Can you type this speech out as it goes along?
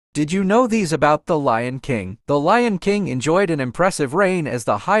Did you know these about The Lion King? The Lion King enjoyed an impressive reign as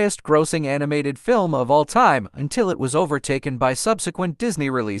the highest-grossing animated film of all time until it was overtaken by subsequent Disney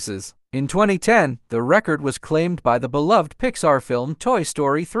releases. In 2010, the record was claimed by the beloved Pixar film Toy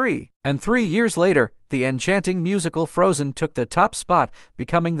Story 3. And 3 years later, the enchanting musical Frozen took the top spot,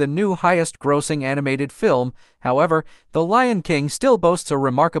 becoming the new highest-grossing animated film. However, The Lion King still boasts a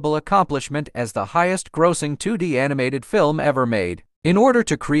remarkable accomplishment as the highest-grossing 2D animated film ever made. In order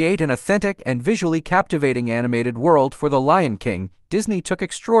to create an authentic and visually captivating animated world for The Lion King, Disney took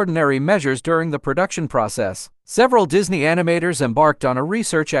extraordinary measures during the production process. Several Disney animators embarked on a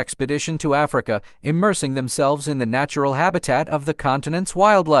research expedition to Africa, immersing themselves in the natural habitat of the continent's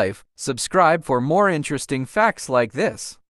wildlife. Subscribe for more interesting facts like this.